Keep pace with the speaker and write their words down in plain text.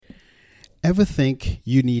Ever think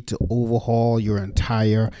you need to overhaul your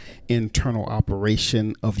entire internal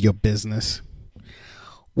operation of your business?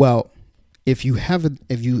 Well, if you have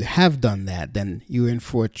done that, then you're in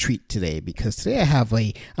for a treat today, because today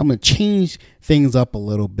I'm going to change things up a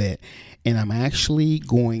little bit, and I'm actually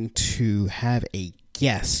going to have a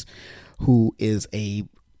guest whose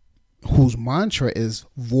mantra is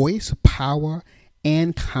voice, power,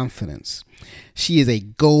 and confidence. She is a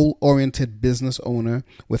goal-oriented business owner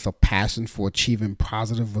with a passion for achieving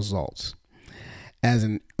positive results. As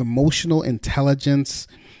an emotional intelligence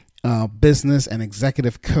business and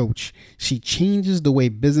executive coach, she changes the way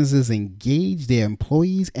businesses engage their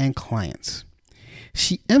employees and clients.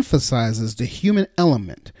 She emphasizes the human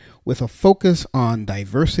element with a focus on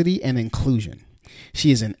diversity and inclusion.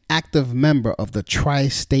 She is an active member of the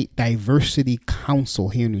Tri-State Diversity Council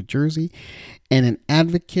here in New Jersey and an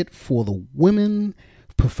advocate for the women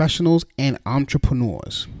professionals and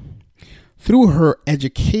entrepreneurs. Through her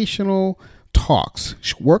educational talks,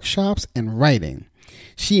 workshops, and writing,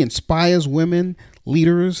 she inspires women,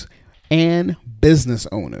 leaders, and business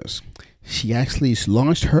owners. She actually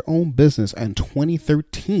launched her own business in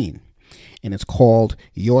 2013, and it's called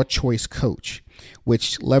Your Choice Coach,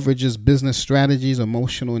 which leverages business strategies,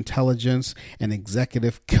 emotional intelligence, and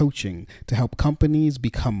executive coaching to help companies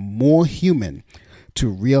become more human to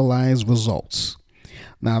realize results.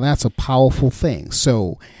 Now, that's a powerful thing.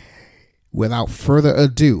 So, without further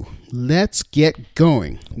ado, let's get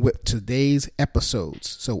going with today's episodes.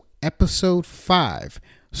 So, episode 5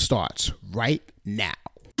 starts right now.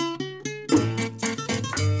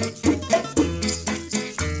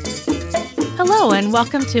 Hello, and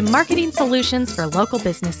welcome to Marketing Solutions for Local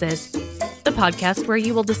Businesses, the podcast where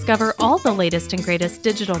you will discover all the latest and greatest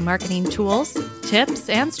digital marketing tools, tips,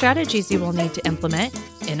 and strategies you will need to implement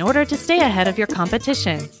in order to stay ahead of your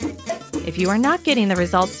competition. If you are not getting the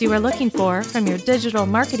results you are looking for from your digital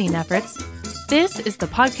marketing efforts, this is the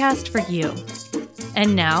podcast for you.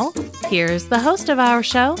 And now, here's the host of our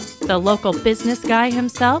show, the local business guy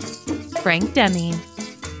himself, Frank Deming.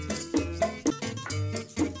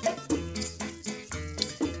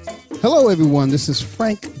 Hello, everyone. This is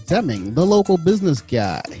Frank Deming, the local business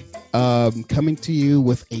guy, coming to you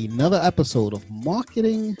with another episode of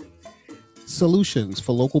Marketing Solutions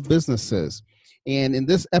for Local Businesses. And in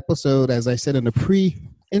this episode, as I said in the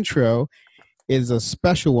pre-intro, is a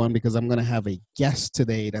special one because I'm going to have a guest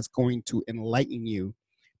today that's going to enlighten you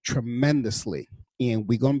tremendously. And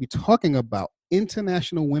we're going to be talking about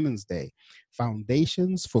International Women's Day,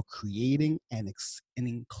 Foundations for Creating an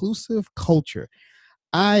Inclusive Culture.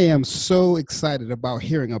 I am so excited about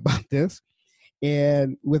hearing about this.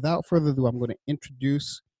 And without further ado, I'm going to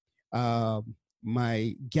introduce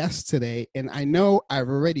my guest today. And I know I've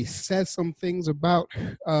already said some things about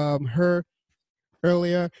her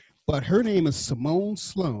earlier, but her name is Simone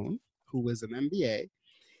Sloan, who is an MBA.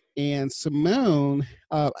 And Simone,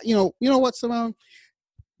 you know what, Simone?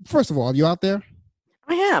 First of all, you out there?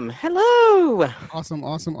 I am. Hello. Awesome.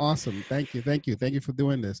 Thank you for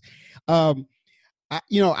doing this.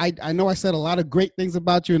 I know I said a lot of great things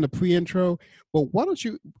about you in the pre-intro, but why don't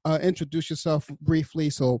you introduce yourself briefly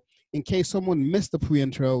so in case someone missed the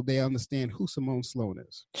pre-intro, they understand who Simone Sloan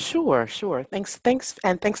is. Sure. Thanks,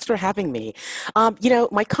 and thanks for having me.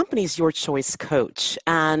 My company is Your Choice Coach,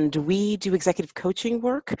 and we do executive coaching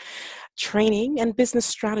work, training, and business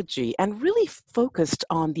strategy, and really focused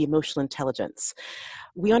on the emotional intelligence.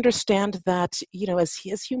 We understand that,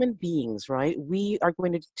 as human beings, right, we are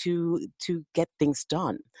going to get things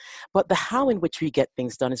done. But the how in which we get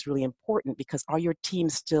things done is really important, because are your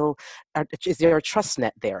teams is there a trust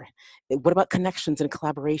net there? What about connections and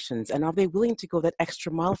collaborations? And are they willing to go that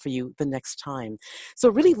extra mile for you the next time? So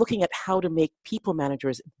really looking at how to make people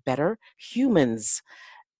managers better humans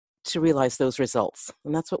to realize those results.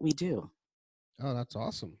 And that's what we do. Oh, that's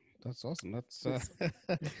awesome. That's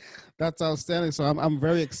that's outstanding. So I'm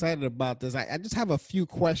very excited about this. I just have a few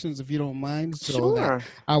questions, if you don't mind, so that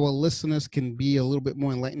our listeners can be a little bit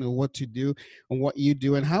more enlightened on what to do and what you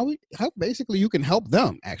do and how basically you can help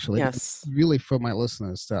them. Actually, yes, really for my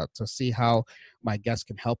listeners to see how my guests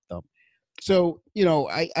can help them. So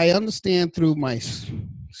I understand through my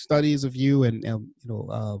studies of you and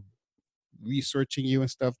researching you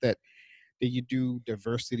and stuff that you do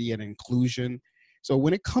diversity and inclusion. So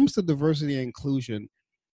when it comes to diversity and inclusion,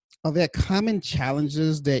 are there common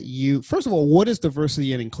challenges that first of all, what is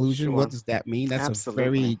diversity and inclusion? Sure. What does that mean? That's Absolutely. a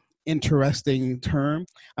very interesting term.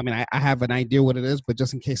 I mean, I have an idea what it is, but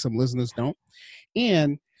just in case some listeners don't.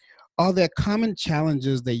 And are there common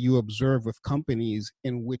challenges that you observe with companies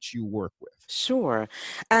in which you work with? Sure.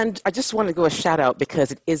 And I just want to go a shout out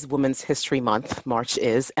because it is Women's History Month, March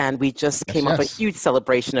is, and we just Yes, came off a yes. huge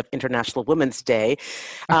celebration of International Women's Day.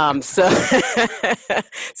 So,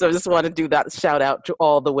 so I just want to do that shout out to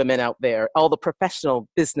all the women out there, all the professional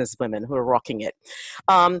business women who are rocking it.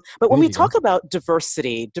 But when There we you go. talk about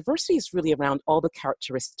diversity, diversity is really around all the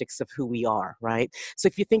characteristics of who we are, right? So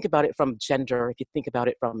if you think about it from gender, if you think about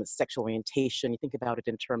it from sexual orientation, you think about it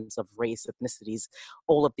in terms of race, ethnicities,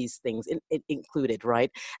 all of these things included, right?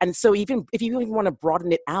 And so even if you even want to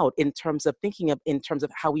broaden it out in terms of thinking of in terms of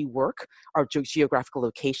how we work, our geographical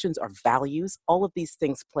locations, our values, all of these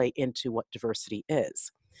things play into what diversity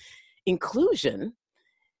is. Inclusion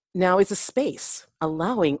now is a space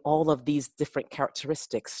allowing all of these different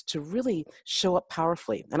characteristics to really show up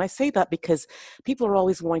powerfully. And I say that because people are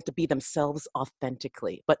always wanting to be themselves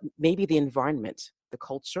authentically, but maybe the environment, the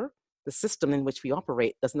culture, the system in which we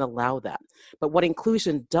operate doesn't allow that. But what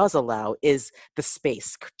inclusion does allow is the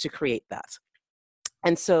space to create that.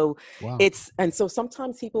 And so Wow.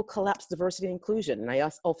 sometimes people collapse diversity and inclusion. And I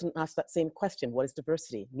often ask that same question: what does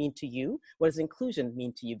diversity mean to you? What does inclusion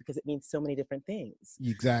mean to you? Because it means so many different things.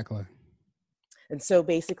 Exactly. And so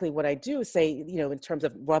basically what I do is say, in terms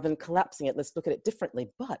of rather than collapsing it, let's look at it differently.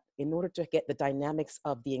 But in order to get the dynamics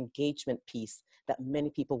of the engagement piece that many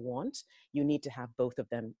people want, you need to have both of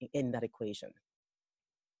them in that equation.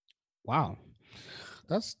 Wow.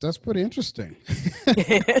 That's pretty interesting.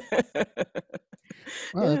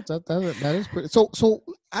 Well, Yeah. that is pretty. So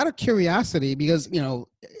out of curiosity, because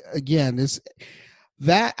again,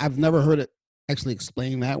 that I've never heard it actually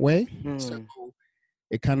explained that way. So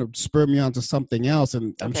it kind of spurred me on to something else,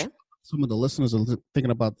 and I'm Okay. sure some of the listeners are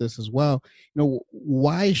thinking about this as well.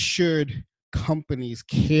 Why should companies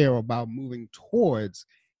care about moving towards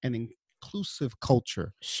an inclusive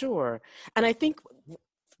culture? Sure. And I think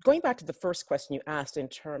going back to the first question you asked in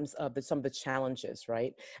terms of some of the challenges,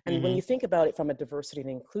 right? And when Mm-hmm. you think about it from a diversity and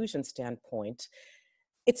inclusion standpoint,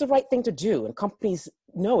 it's the right thing to do. And companies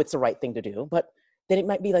know it's the right thing to do, but then it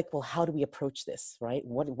might be like, well, how do we approach this, right?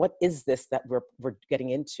 What is this that we're getting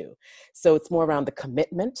into? So it's more around the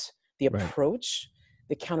commitment, the Right. approach,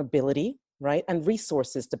 the accountability, right? And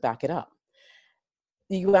resources to back it up.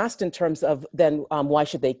 You asked in terms of then why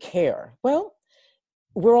should they care? Well,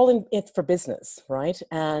 we're all in it for business, right?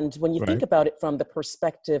 And when you think Right. about it from the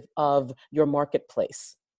perspective of your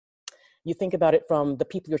marketplace, you think about it from the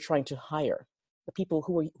people you're trying to hire, the people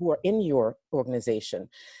who are in your organization.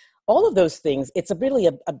 All of those things, it's really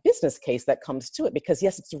a business case that comes to it because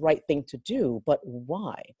yes, it's the right thing to do, but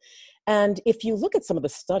why? And if you look at some of the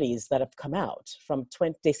studies that have come out from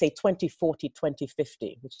they say 2040,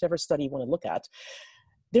 2050, whichever study you want to look at,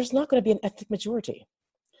 there's not going to be an ethnic majority.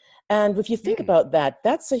 And if you think Hmm. about that,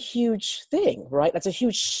 that's a huge thing, right? That's a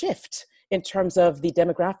huge shift in terms of the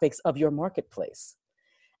demographics of your marketplace.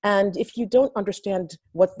 And if you don't understand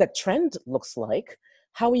what that trend looks like,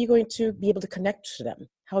 how are you going to be able to connect to them?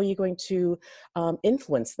 How are you going to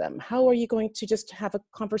influence them? How are you going to just have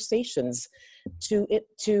conversations to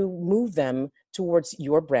move them towards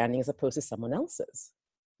your branding as opposed to someone else's,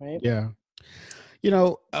 right? Yeah.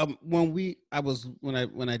 When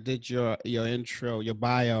I did your intro, your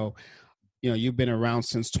bio, you've been around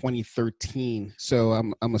since 2013. So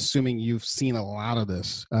I'm assuming you've seen a lot of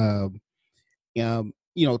this. Talk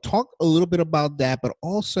a little bit about that, but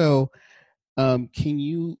also, can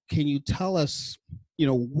you tell us,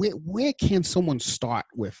 where can someone start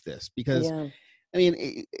with this? Because Yeah. I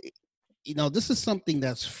mean, this is something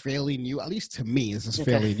that's fairly new. At least to me, this is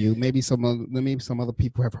Okay. fairly new. Maybe some other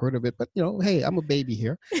people have heard of it, but hey, I'm a baby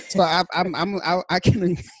here, so I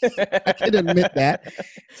can I can admit that.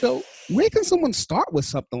 So, where can someone start with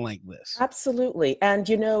something like this? Absolutely. And,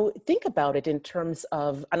 think about it in terms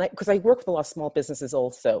of, because I work with a lot of small businesses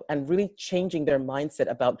also, and really changing their mindset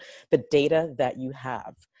about the data that you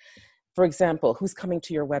have. For example, who's coming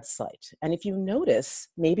to your website? And if you notice,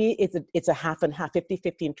 maybe it's a half and half,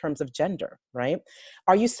 50-50 in terms of gender, right?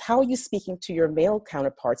 How are you speaking to your male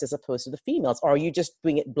counterparts as opposed to the females? Or are you just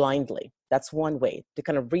doing it blindly? That's one way to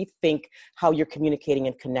kind of rethink how you're communicating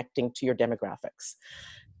and connecting to your demographics.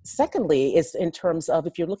 Secondly, is in terms of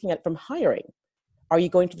if you're looking at it from hiring, are you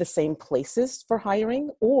going to the same places for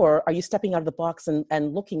hiring, or are you stepping out of the box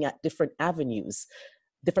and looking at different avenues,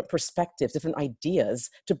 different perspectives, different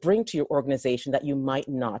ideas to bring to your organization that you might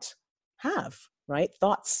not have, right?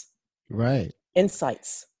 Thoughts, Right.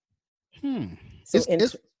 insights. Hmm. So,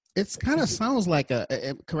 It's kind of sounds like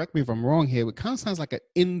correct me if I'm wrong here. It kind of sounds like an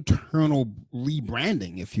internal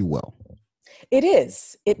rebranding, if you will. It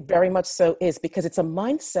is. It very much so is, because it's a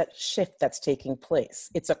mindset shift that's taking place.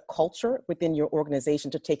 It's a culture within your organization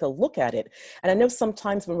to take a look at it. And I know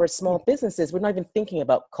sometimes when we're small businesses, we're not even thinking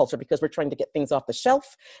about culture because we're trying to get things off the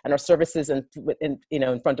shelf and our services in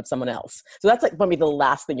front of someone else. So that's like maybe the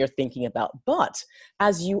last thing you're thinking about. But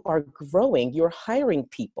as you are growing, you're hiring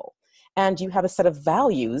people and you have a set of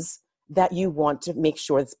values that you want to make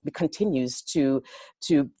sure it continues to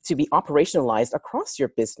be operationalized across your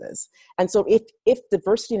business. And so if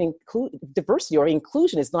diversity or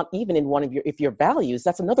inclusion is not even in one of your values,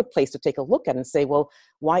 that's another place to take a look at and say, well,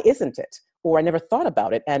 why isn't it? Or I never thought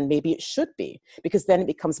about it, and maybe it should be, because then it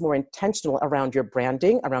becomes more intentional around your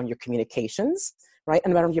branding, around your communications, right,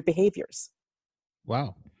 and around your behaviors.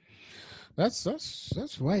 Wow. That's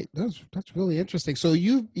right. That's really interesting. So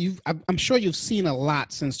I'm sure you've seen a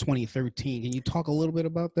lot since 2013. Can you talk a little bit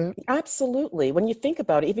about that? Absolutely. When you think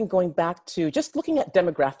about it, even going back to just looking at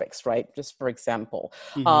demographics, right? Just for example,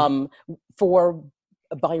 for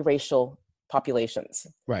biracial populations.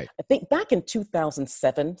 Right. I think back in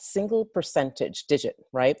 2007, single percentage digit,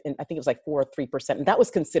 right? And I think it was like 4 or 3%. And that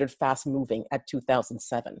was considered fast moving at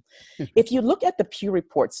 2007. If you look at the Pew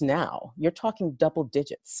reports now, you're talking double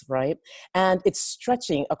digits, right? And it's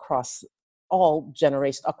stretching across all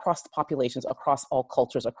generations, across the populations, across all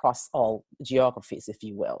cultures, across all geographies, if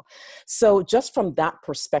you will. So just from that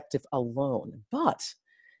perspective alone. But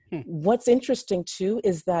what's interesting too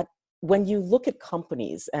is that when you look at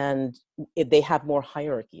companies and they have more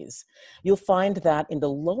hierarchies, you'll find that in the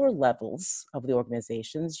lower levels of the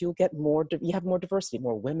organizations, you have more diversity,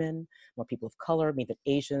 more women, more people of color, maybe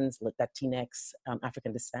Asians, Latinx,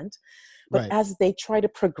 African descent. But right. As they try to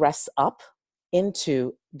progress up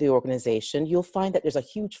into the organization, you'll find that there's a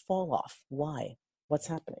huge fall off. Why? What's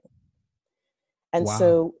happening? And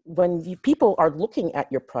so when people are looking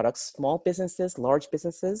at your products, small businesses, large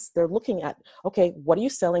businesses, they're looking at, okay, what are you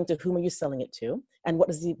selling to? Whom are you selling it to? And what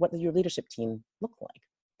does your leadership team look like?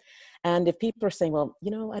 And if people are saying, well,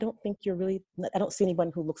 I don't see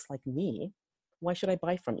anyone who looks like me. Why should I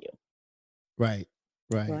buy from you? Right.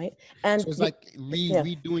 And so it's like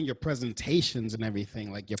redoing your presentations and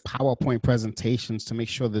everything, like your PowerPoint presentations, to make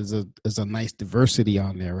sure there's a nice diversity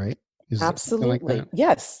on there, right? Absolutely. Like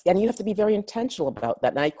yes. And you have to be very intentional about that.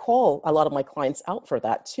 And I call a lot of my clients out for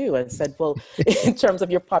that too. And said, well, in terms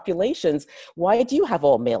of your populations, why do you have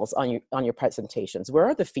all males on your presentations? Where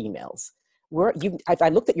are the females? I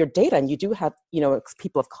looked at your data and you do have,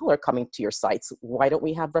 people of color coming to your sites. Why don't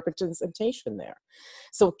we have representation there?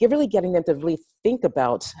 So really getting them to really think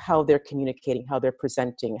about how they're communicating, how they're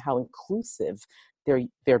presenting, how inclusive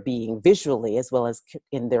they're being visually as well as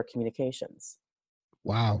in their communications.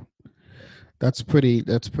 Wow. That's pretty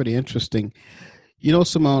interesting.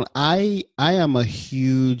 Simone, I am a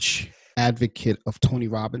huge advocate of Tony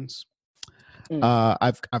Robbins.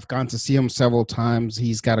 I've gone to see him several times.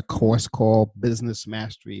 He's got a course called Business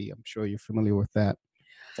Mastery. I'm sure you're familiar with that.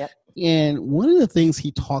 Yep. And one of the things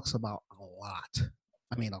he talks about a lot.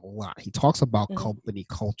 He talks about company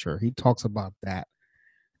culture. He talks about that.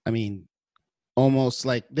 Almost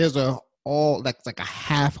like there's a whole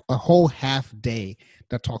half day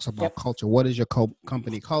that talks about culture. What is your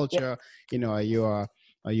company culture? Yep. Are you a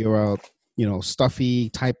stuffy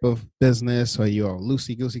type of business, or you're a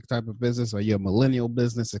loosey-goosey type of business, or you're a millennial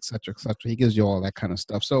business, et cetera, et cetera. He gives you all that kind of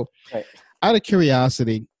stuff. So out of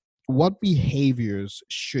curiosity, what behaviors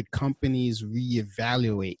should companies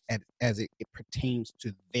reevaluate as it pertains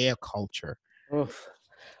to their culture? Oof.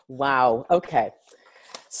 Wow. Okay.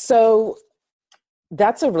 So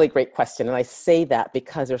that's a really great question. And I say that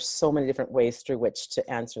because there's so many different ways through which to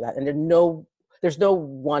answer that. And there's no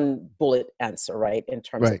one bullet answer, right, in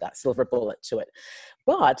terms of that silver bullet to it.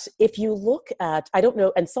 But if you look at, I don't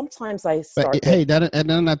know, and sometimes I start... and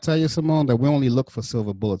then I tell you, Simone, that we only look for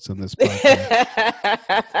silver bullets in this podcast.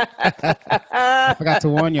 I forgot to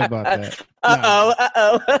warn you about that.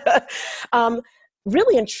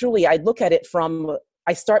 Really and truly, I look at it from...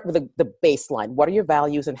 I start with the baseline. What are your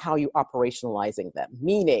values and how are you operationalizing them?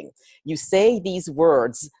 Meaning, you say these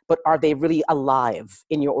words, but are they really alive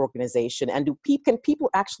in your organization? And can people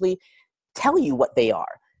actually tell you what they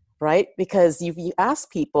are, right? Because if you ask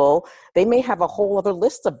people, they may have a whole other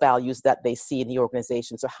list of values that they see in the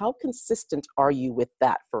organization. So how consistent are you with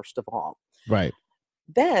that, first of all? Right.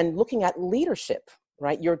 Then looking at leadership,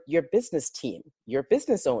 right? Your business team, your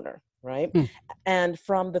business owner, right? And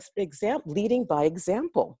from the leading by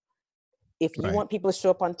example. If you want people to show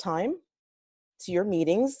up on time to your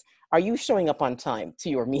meetings, are you showing up on time to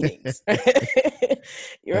your meetings?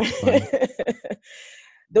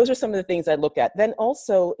 those are some of the things I look at. Then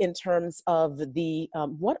also in terms of the,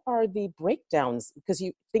 what are the breakdowns? Because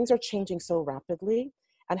things are changing so rapidly,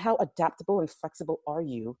 and how adaptable and flexible are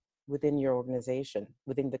you within your organization,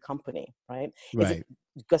 within the company, right? Is it Right.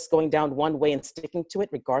 just going down one way and sticking to it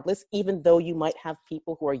regardless, even though you might have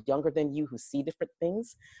people who are younger than you who see different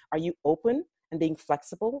things? Are you open and being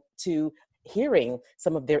flexible to hearing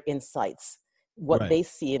some of their insights, what Right. they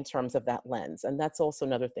see in terms of that lens? And that's also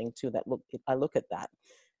another thing too, that I look at that.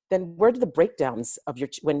 Then where do the breakdowns of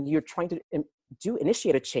when you're trying to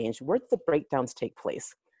initiate a change, where do the breakdowns take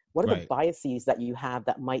place? What are the Right. biases that you have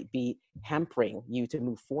that might be hampering you to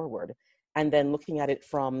move forward? And then looking at it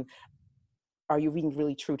from, are you being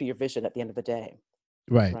really true to your vision at the end of the day?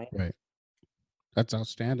 Right. Right. Right. That's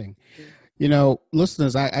outstanding. Mm.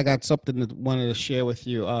 Listeners, I got something that wanted to share with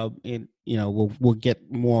you. We'll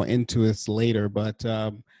get more into this later, but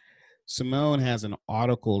Simone has an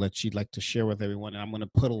article that she'd like to share with everyone, and I'm going to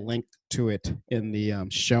put a link to it in the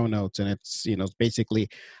show notes. And it's basically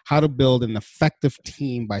how to build an effective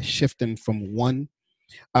team by shifting from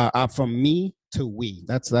from me to we.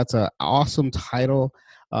 That's an awesome title,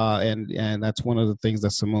 and that's one of the things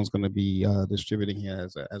that Simone's going to be distributing here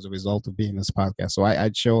as a result of being this podcast. So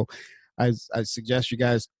I suggest you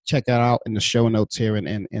guys check that out in the show notes here,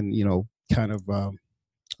 and kind of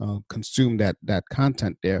consume that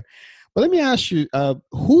content there. But let me ask you,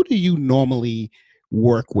 who do you normally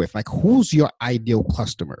work with? Like, who's your ideal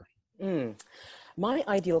customer? My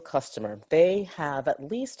ideal customer, they have at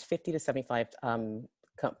least 50 to 75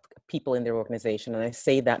 people in their organization. And I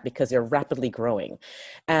say that because they're rapidly growing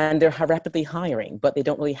and they're rapidly hiring, but they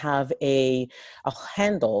don't really have a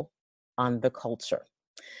handle on the culture.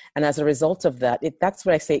 And as a result of that, that's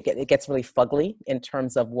what I say, it gets really fugly in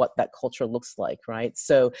terms of what that culture looks like, right?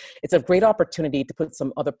 So it's a great opportunity to put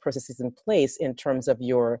some other processes in place in terms of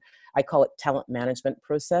I call it talent management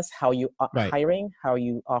process, how you are Right. hiring, how are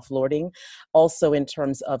you offloading, also in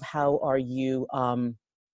terms of how are you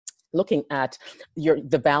looking at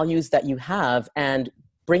the values that you have and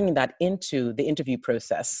bringing that into the interview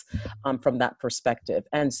process from that perspective.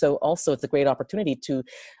 And so also it's a great opportunity to,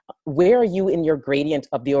 where are you in your gradient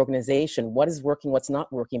of the organization? What is working, what's not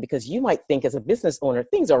working? Because you might think as a business owner,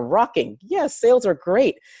 things are rocking. Yes, sales are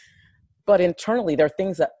great. But internally, there are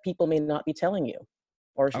things that people may not be telling you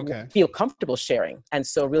or feel comfortable sharing. And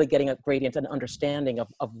so really getting a gradient and understanding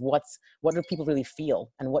of what do people really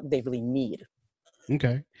feel and what they really need.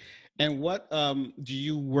 Okay. And what do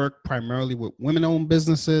you work primarily with women-owned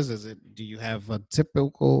businesses? Do you have a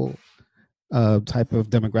typical type of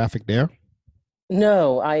demographic there?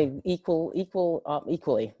 No,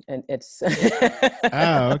 equally, and it's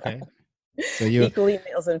Oh, okay. So you're equally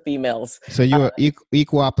males and females. So you're an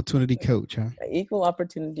equal opportunity coach, huh? Equal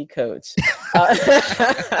opportunity coach. All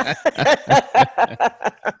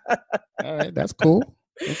right, that's cool.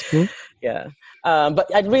 That's cool. Yeah.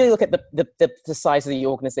 But I'd really look at the size of the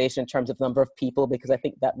organization in terms of number of people, because I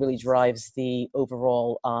think that really drives the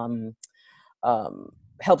overall,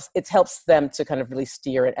 helps them to kind of really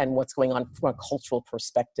steer it and what's going on from a cultural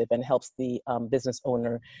perspective, and helps the business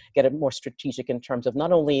owner get it more strategic in terms of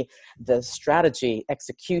not only the strategy,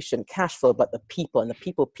 execution, cash flow, but the people. And the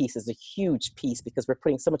people piece is a huge piece because we're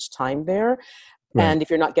putting so much time there. Right. And if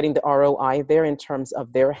you're not getting the ROI there in terms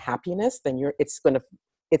of their happiness, then it's going to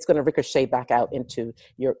ricochet back out into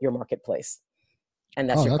your marketplace. And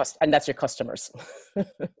that's your customers.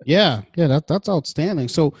 Yeah, that's outstanding.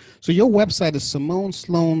 So your website is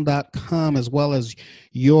SimoneSloan.com as well as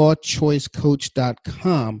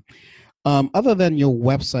YourChoiceCoach.com. Other than your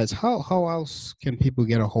websites, how else can people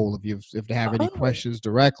get a hold of you if they have any questions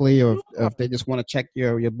directly, or if they just want to check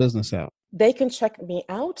your business out? They can check me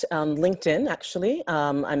out on LinkedIn, actually.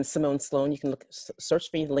 I'm Simone Sloan. You can search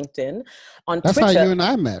me LinkedIn. On That's Twitter. How you and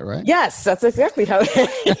I met, right? Yes, that's exactly how.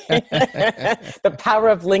 The power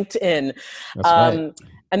of LinkedIn. That's right.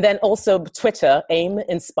 And then also Twitter, Aim,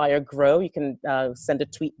 Inspire, Grow. You can send a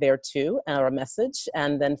tweet there too, or a message.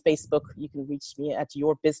 And then Facebook, you can reach me at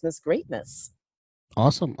Your Business Greatness.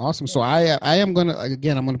 Awesome. So I am I'm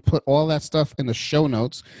gonna put all that stuff in the show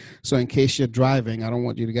notes. So in case you're driving, I don't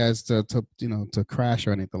want you guys to crash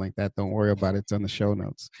or anything like that. Don't worry about it. It's on the show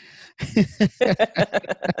notes.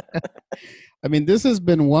 I mean, this has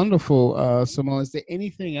been wonderful, Simone. Is there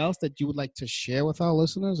anything else that you would like to share with our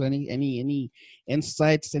listeners? Any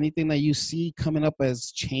insights? Anything that you see coming up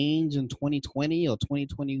as change in 2020 or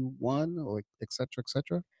 2021, or et cetera, et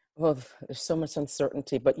cetera? Well, there's so much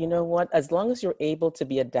uncertainty, but you know what? As long as you're able to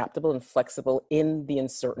be adaptable and flexible in the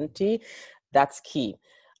uncertainty, that's key.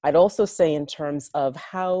 I'd also say in terms of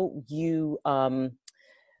how you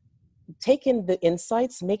take in the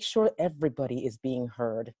insights, make sure everybody is being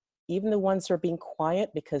heard, even the ones who are being quiet,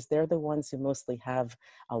 because they're the ones who mostly have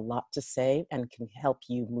a lot to say and can help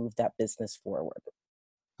you move that business forward.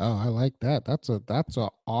 Oh, I like that. That's a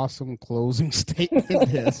awesome closing statement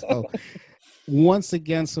there. So once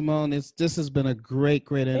again, Simone, this has been a great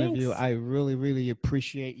interview. Thanks. I really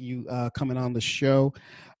appreciate you coming on the show.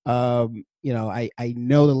 I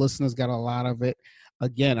know the listeners got a lot of it.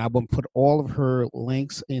 Again, I will put all of her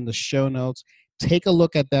links in the show notes. Take a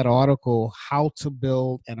look at that article, How to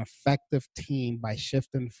Build an Effective Team by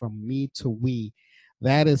Shifting from Me to We.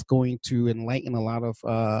 That is going to enlighten a lot of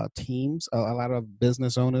teams, a lot of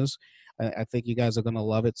business owners. I think you guys are going to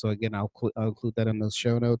love it. So again, I'll include that in the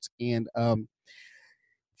show notes. And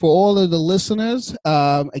for all of the listeners,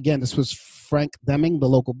 again, this was Frank Deming, the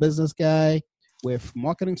local business guy with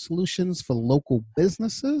marketing solutions for local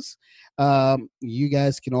businesses. You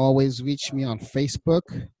guys can always reach me on Facebook.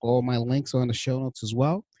 All my links are in the show notes as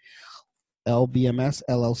well.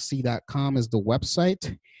 lbmsllc.com is the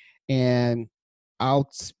website. And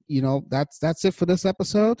that's it for this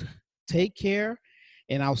episode. Take care,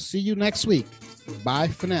 and I'll see you next week. Bye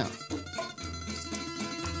for now.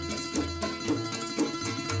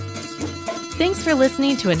 Thanks for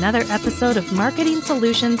listening to another episode of Marketing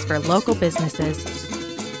Solutions for Local Businesses,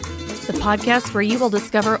 the podcast where you will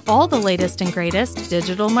discover all the latest and greatest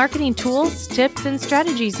digital marketing tools, tips, and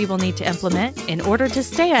strategies you will need to implement in order to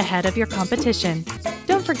stay ahead of your competition.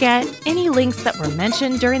 Don't forget, any links that were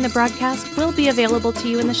mentioned during the broadcast will be available to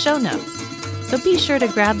you in the show notes, so be sure to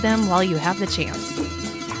grab them while you have the chance.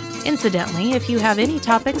 Incidentally, if you have any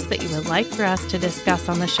topics that you would like for us to discuss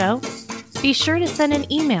on the show, be sure to send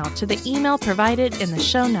an email to the email provided in the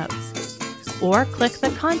show notes, or click the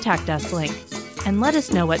Contact Us link and let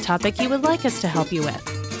us know what topic you would like us to help you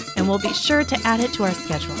with, and we'll be sure to add it to our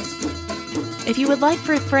schedule. If you would like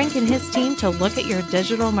for Frank and his team to look at your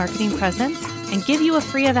digital marketing presence and give you a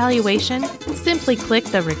free evaluation, simply click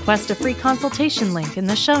the Request a Free Consultation link in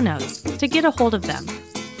the show notes to get a hold of them.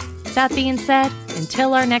 That being said,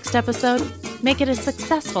 until our next episode, make it a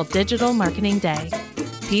successful digital marketing day.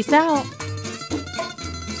 Peace out.